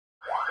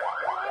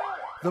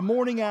The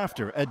morning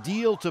after, a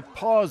deal to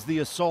pause the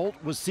assault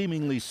was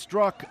seemingly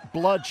struck,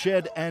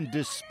 bloodshed and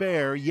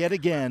despair yet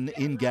again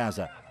in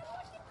Gaza,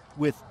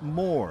 with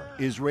more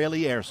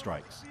Israeli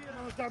airstrikes.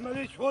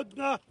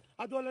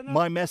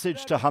 My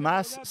message to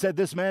Hamas, said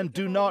this man,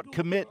 do not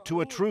commit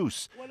to a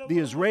truce. The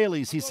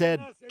Israelis, he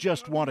said,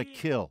 just want to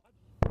kill.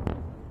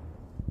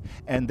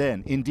 And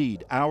then,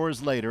 indeed,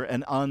 hours later,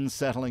 an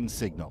unsettling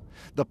signal.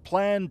 The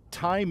planned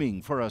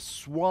timing for a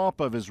swap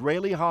of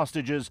Israeli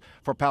hostages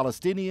for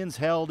Palestinians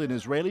held in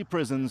Israeli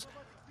prisons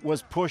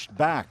was pushed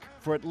back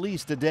for at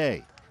least a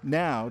day,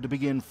 now to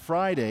begin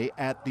Friday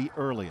at the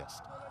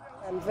earliest.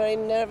 I'm very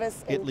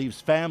nervous. It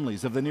leaves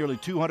families of the nearly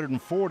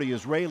 240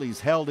 Israelis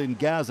held in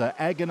Gaza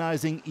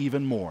agonizing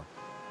even more.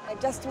 I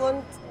just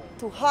want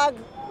to hug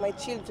my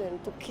children,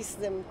 to kiss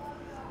them,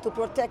 to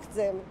protect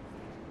them,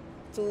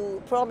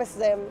 to promise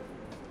them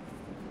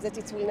that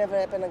it will never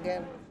happen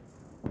again.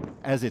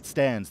 As it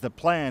stands, the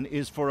plan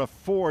is for a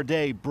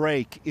 4-day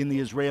break in the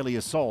Israeli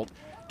assault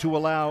to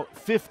allow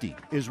 50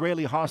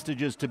 Israeli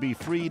hostages to be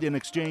freed in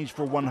exchange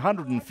for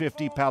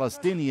 150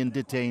 Palestinian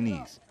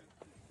detainees.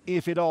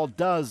 If it all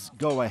does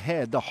go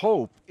ahead, the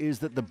hope is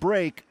that the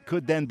break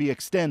could then be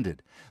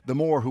extended. The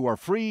more who are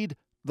freed,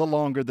 the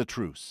longer the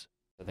truce.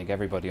 I think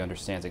everybody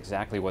understands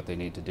exactly what they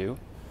need to do.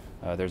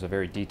 There's a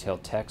very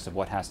detailed text of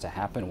what has to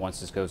happen once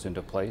this goes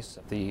into place.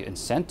 The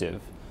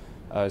incentive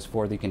is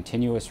for the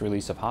continuous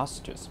release of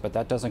hostages, but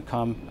that doesn't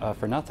come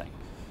for nothing.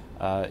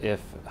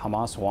 If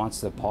Hamas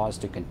wants the pause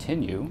to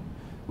continue,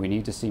 we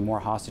need to see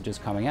more hostages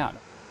coming out.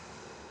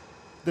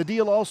 The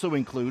deal also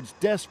includes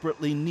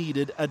desperately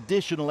needed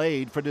additional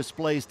aid for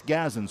displaced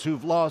Gazans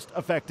who've lost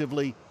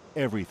effectively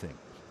everything.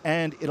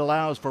 And it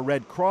allows for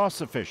Red Cross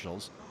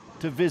officials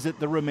to visit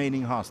the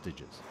remaining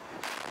hostages.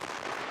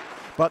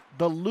 But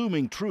the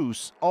looming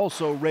truce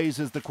also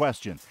raises the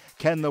question,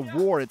 can the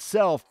war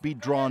itself be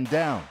drawn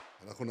down?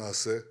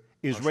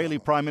 Israeli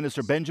Prime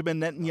Minister Benjamin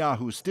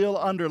Netanyahu still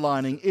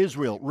underlining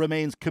Israel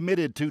remains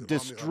committed to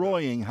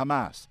destroying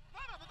Hamas.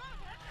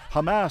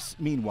 Hamas,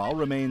 meanwhile,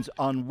 remains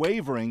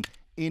unwavering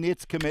in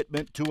its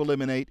commitment to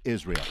eliminate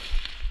Israel.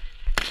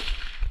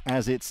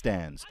 As it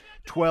stands,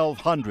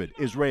 1,200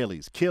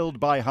 Israelis killed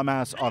by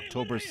Hamas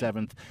October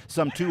 7th,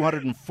 some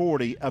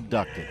 240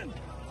 abducted.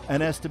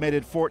 An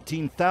estimated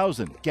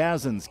 14,000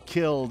 Gazans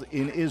killed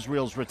in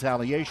Israel's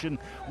retaliation,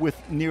 with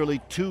nearly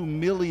 2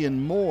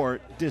 million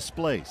more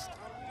displaced.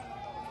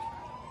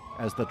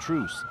 As the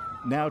truce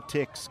now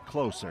ticks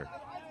closer,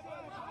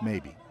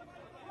 maybe.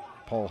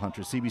 Paul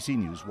Hunter, CBC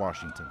News,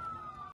 Washington.